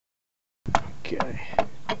Okay.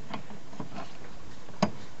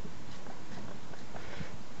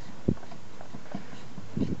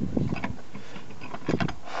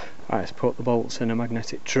 Let's put the bolts in a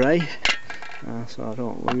magnetic tray so I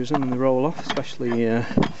don't lose them and they roll off, especially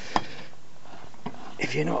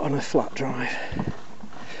if you're not on a flat drive.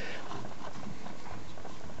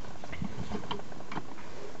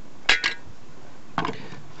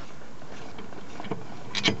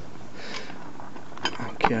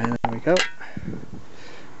 Okay, there we go.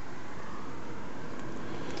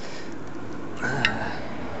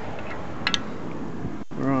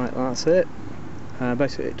 Right, that's it.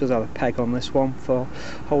 Basically it does have a peg on this one for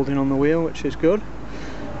holding on the wheel, which is good.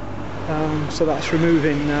 So that's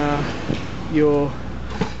removing one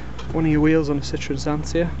of your wheels on a Citroen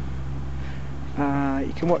Xantia.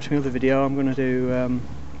 You can watch my other video. I'm going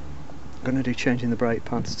to do changing the brake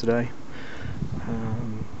pads today.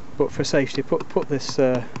 But for safety, put this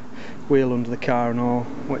wheel under the car and all,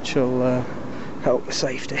 which will help with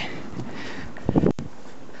safety.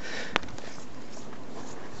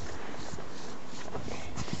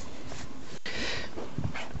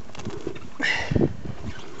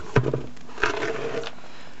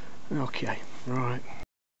 Okay, right.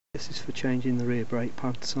 This is for changing the rear brake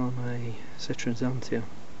pads on a Citroen Xantia.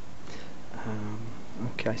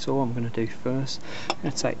 Okay, so what I'm going to do first, I'm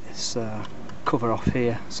going to take this cover off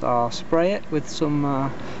here. So I'll spray it with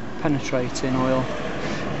some penetrating oil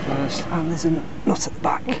first, and there's a nut at the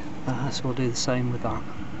back, so we'll do the same with that,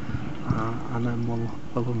 and then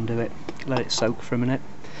we'll undo it, let it soak for a minute.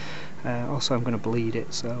 Also I'm going to bleed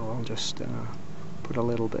it, so I'll just put a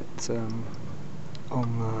little bit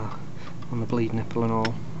on the bleed nipple and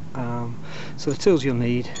all. So the tools you'll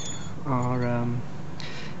need are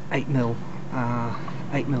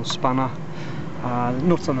 8mm spanner,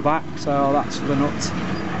 nut on the back, so that's for the nut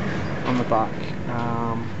on the back.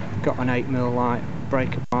 Got an 8mm light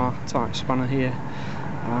breaker bar type spanner here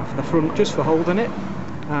for the front, just for holding it.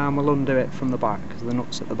 We'll undo it from the back because the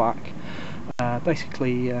nut's at the back.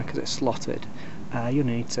 Basically, because it's slotted, you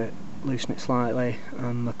need to loosen it slightly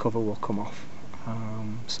and the cover will come off.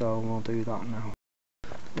 So we'll do that now.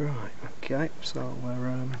 Right, okay, so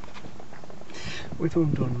we've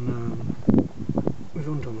undone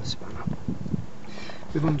the spanner.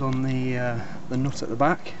 We've undone the nut at the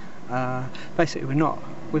back. Basically, we've not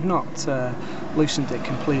loosened it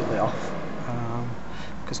completely off,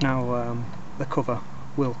 because now the cover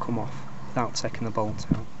will come off without taking the bolt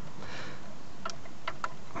out.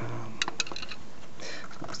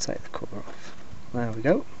 So let's take the cover off. There we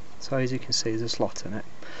go. So as you can see, there's a slot in it.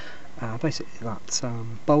 Basically that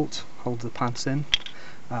bolt holds the pads in,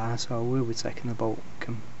 so we'll be taking the bolt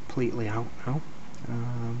completely out now.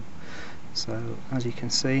 So as you can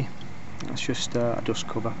see, that's just a dust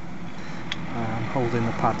cover holding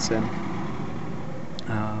the pads in.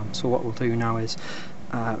 So what we'll do now is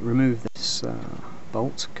remove this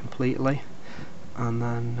bolt completely, and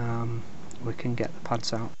then we can get the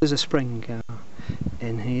pads out. There's a spring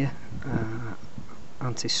in here,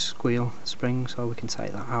 anti-squeal spring, so we can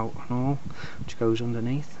take that out and all, which goes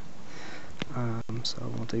underneath. So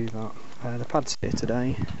we'll do that. The pads here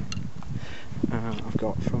today I've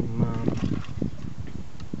got from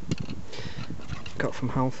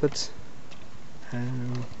Halfords.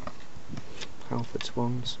 Halfords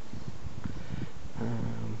ones.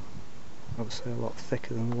 Obviously a lot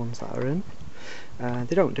thicker than the ones that are in.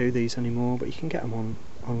 They don't do these anymore, but you can get them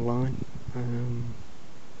online.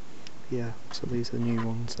 Yeah, so these are the new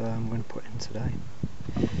ones I'm going to put in today.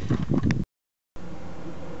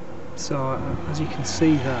 So as you can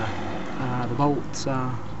see there, the bolts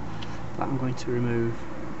that I'm going to remove.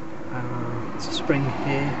 There's a spring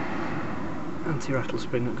here, anti-rattle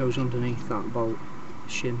spring that goes underneath that bolt,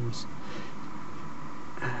 shims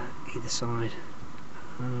either side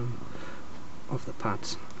of the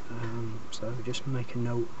pads. So just make a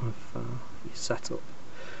note of your setup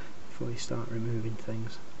before you start removing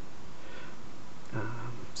things.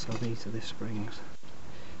 So these are the springs.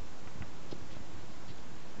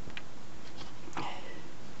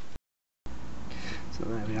 So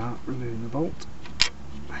there we are, removing the bolt.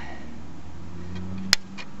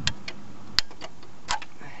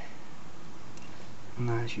 And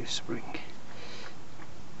there's your spring.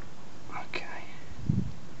 Okay.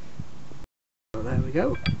 So there we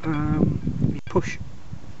go. You push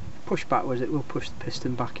backwards, it will push the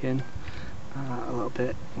piston back in a little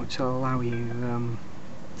bit, which will allow you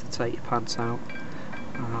to take your pads out.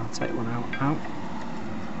 I'll take one out now.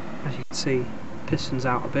 As you can see, piston's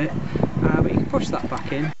out a bit, but you can push that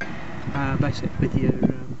back in, basically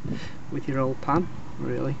with your old pan.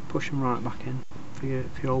 Really, push them right back in for your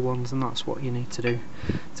old ones, and that's what you need to do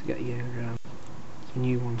to get your the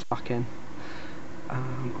new ones back in.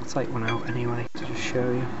 I'll take one out anyway to just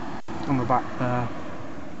show you. On the back there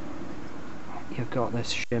you've got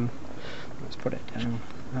this shim. Let's put it down.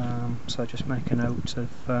 So just make a note of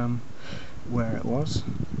where it was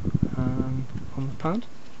on the pad.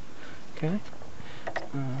 Okay.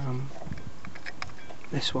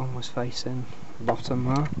 This one was facing the bottom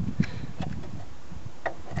there.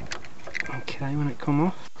 Okay, when it come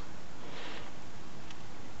off.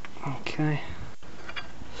 Okay.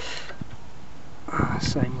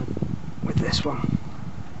 Same with this one.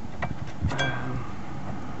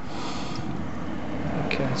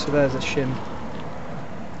 Okay, so there's a shim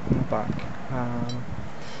on the back,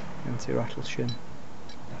 anti-rattle shim,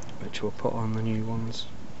 which we'll put on the new ones.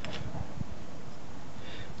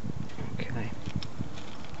 Okay,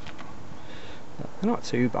 they're not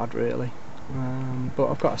too bad really, but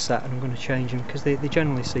I've got a set and I'm going to change them because they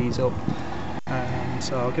generally seize up,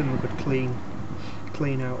 so I'll give them a good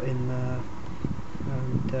clean out in there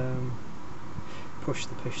and push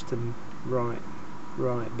the piston right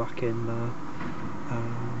back in there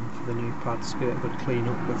for the new pads. Give it a good clean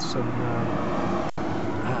up with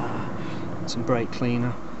some brake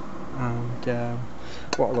cleaner, and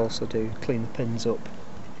what I'll also do, clean the pins up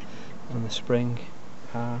on the spring,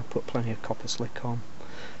 put plenty of copper slick on,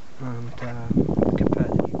 and compare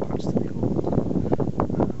the new pads to the old.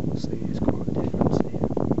 We'll see there's quite a difference here.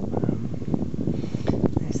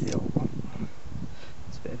 There's the old one.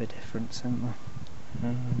 There's a bit of a difference, isn't there?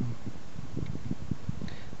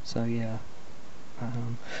 So yeah, I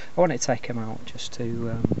want to take them out just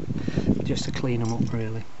to clean them up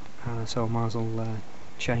really. So I might as well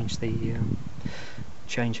change them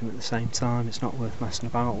at the same time. It's not worth messing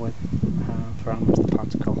about with for how much the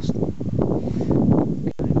pads cost. Okay.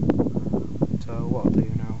 So what I'll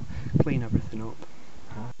do now, clean everything up,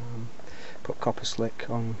 put copper slick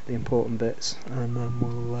on the important bits, and then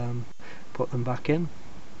we'll put them back in,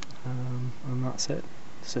 and that's it.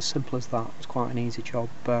 It's as simple as that. It's quite an easy job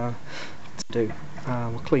to do.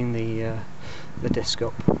 We'll clean the disc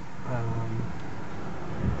up.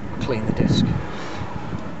 Clean the disc.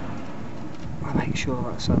 I'll make sure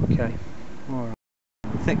that's okay. Alright.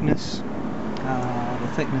 Thickness. The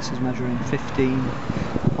thickness is measuring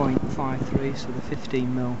 15.53, so the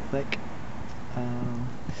 15mm thick.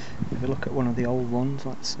 If you look at one of the old ones,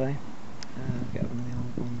 let's say, get one of the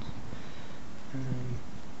old ones.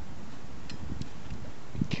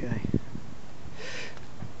 Okay.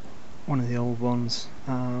 One of the old ones.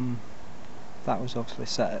 That was obviously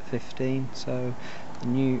set at 15, so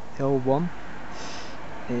the old one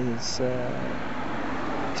is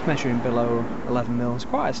it's measuring below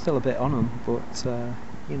 11mm. Still a bit on them, but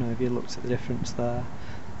you know, if you looked at the difference there,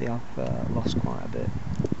 they have lost quite a bit.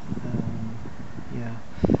 Yeah,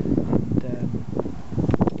 and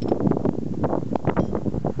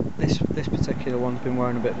this particular one's been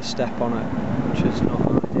wearing a bit of a step on it, which is not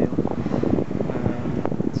ideal.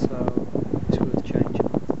 So it's worth changing.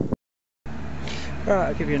 Right,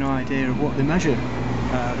 I'll give you an idea of what they measure,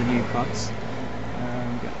 the new pads.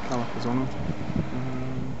 Get the calipers on them.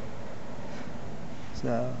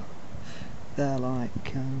 So they're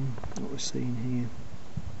like what we're seeing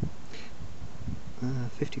here,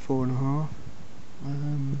 54.5.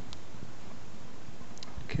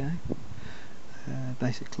 Okay.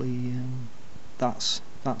 Basically, that's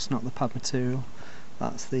not the pad material.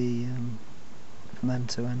 That's the from end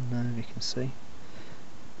to end now, you can see.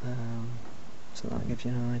 So that gives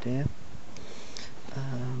you an idea.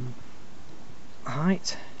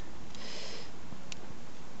 Height.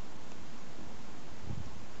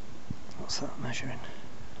 What's that measuring?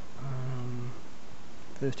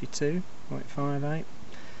 32.58.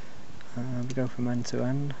 We go from end to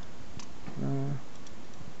end.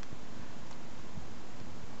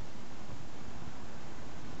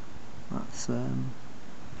 That's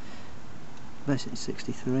basically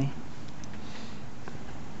 63.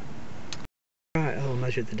 Right, I'll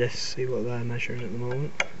measure the discs, see what they're measuring at the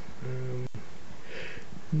moment.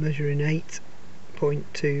 Measuring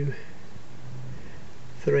 8.23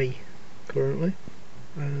 currently.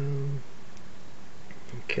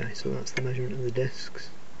 Okay, so that's the measurement of the discs.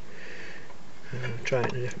 Try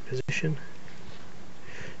it in a different position.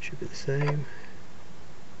 Should be the same.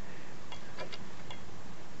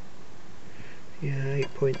 Yeah,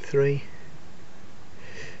 8.3,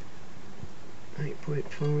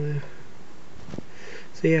 8.5.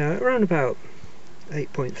 So yeah, around about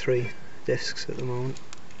 8.3 discs at the moment.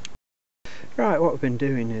 Right, what we've been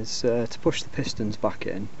doing is to push the pistons back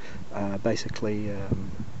in, basically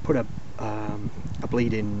put a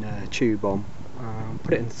bleeding tube on,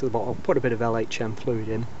 put it into the bottle, put a bit of LHM fluid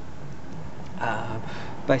in,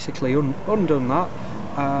 basically undone that,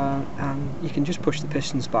 and you can just push the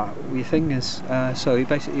pistons back with your fingers. So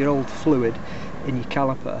basically your old fluid in your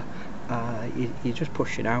caliper, you're just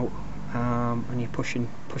pushing out, and you're pushing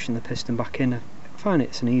the piston back in. I find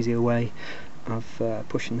it's an easier way of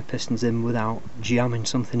pushing the pistons in without jamming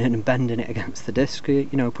something in and bending it against the disc. You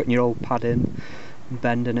know, putting your old pad in and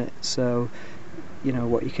bending it. So you know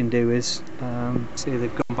what you can do is, see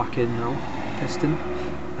they've gone back in now, piston.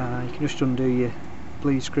 You can just undo your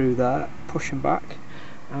bleed screw there, push them back,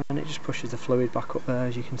 and it just pushes the fluid back up there,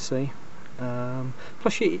 as you can see.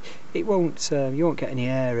 Plus you won't get any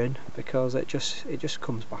air in, because it just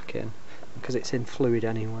comes back in because it's in fluid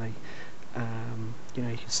anyway. You know,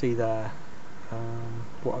 you can see there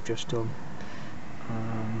what I've just done.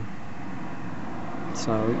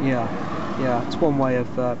 So yeah, it's one way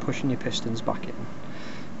of pushing your pistons back in.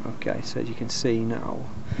 Okay, so as you can see now,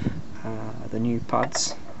 the new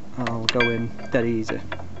pads will go in dead easy.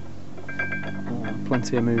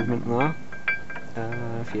 Plenty of movement there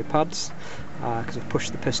for your pads, because I've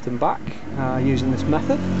pushed the piston back using this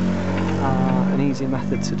method. An easy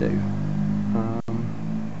method to do.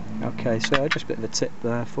 Okay, so just a bit of a tip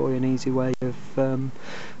there for you, an easy way of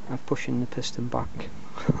pushing the piston back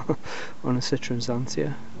on a Citroen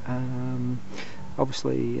Xantia.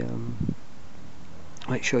 Obviously,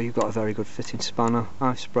 make sure you've got a very good fitting spanner.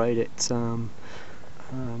 I've sprayed it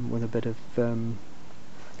with a bit of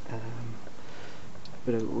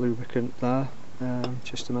lubricant there,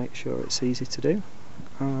 just to make sure it's easy to do.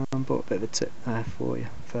 But a bit of a tip there for you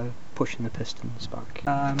for pushing the pistons back.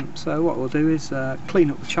 So what we'll do is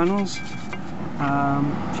clean up the channels.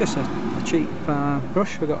 Just a cheap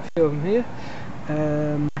brush, we've got a few of them here.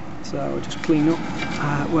 So we'll just clean up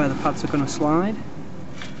where the pads are going to slide.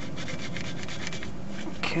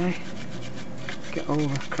 Okay, get all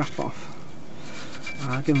the crap off.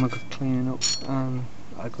 Give them a good cleaning up and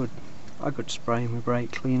a good spraying with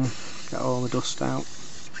brake cleaner. Get all the dust out.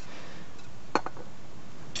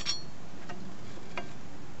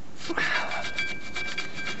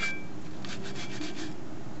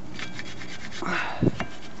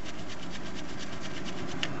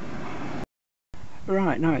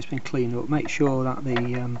 Right, now it's been cleaned up, make sure that they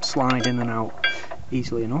slide in and out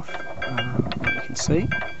easily enough, like you can see.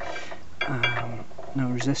 No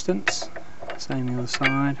resistance, same the other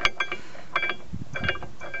side.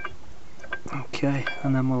 Okay,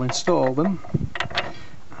 and then we'll install them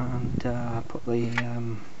and put the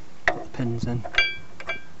pins in.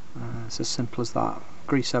 It's as simple as that.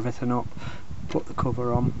 Grease everything up, put the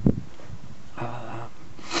cover on.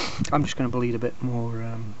 I'm just going to bleed a bit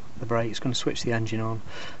more the brakes, going to switch the engine on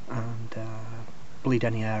and bleed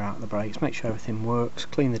any air out of the brakes, make sure everything works,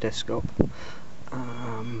 clean the disc up,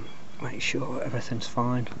 make sure everything's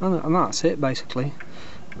fine, and that's it basically.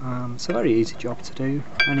 It's a very easy job to do,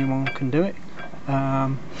 anyone can do it.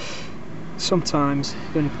 Sometimes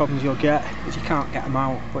the only problems you'll get is you can't get them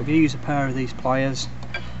out, but if you use a pair of these pliers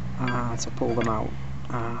to pull them out,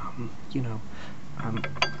 you know, and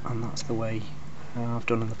that's the way I've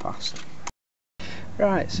done in the past.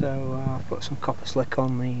 Right, so I've put some copper slick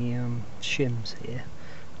on the shims here,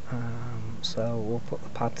 so we'll put the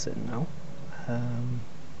pads in now.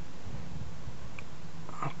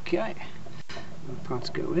 Okay, the pads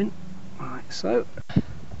go in like so.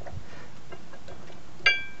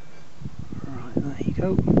 Right, there you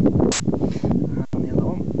go. And the other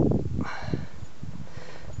one.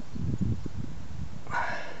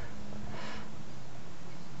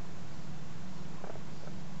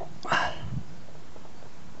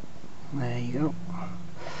 There you go.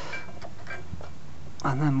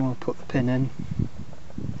 And then we'll put the pin in.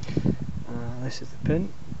 This is the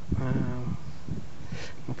pin.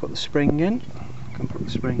 We'll put the spring in. I can put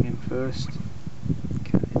the spring in first.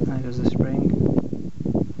 Okay, there goes the spring.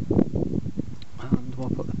 And we'll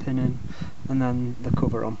put the pin in, and then the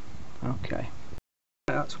cover on. Okay.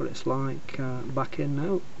 That's what it's like back in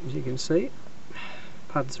now, as you can see.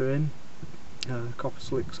 Pads are in. Copper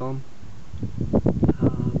slick's on.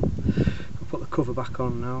 I'll put the cover back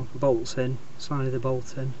on now, the bolt's in, side of the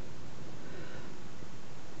bolt in.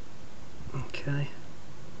 Okay,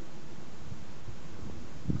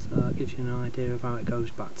 so that gives you an idea of how it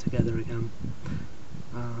goes back together again.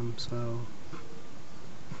 So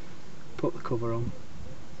put the cover on,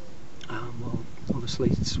 we'll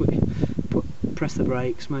obviously press the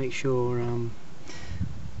brakes, make sure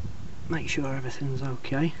everything's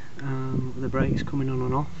okay. The brakes coming on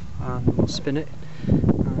and off, and we'll spin it.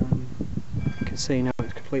 You can see now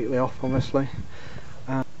it's completely off, obviously.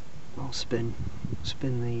 I'll spin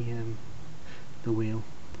the wheel.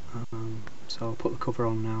 So I'll put the cover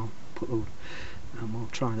on now. And we'll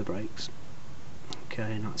try the brakes.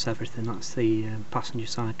 Okay, and that's everything. That's the passenger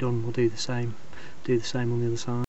side done. We'll do the same on the other side.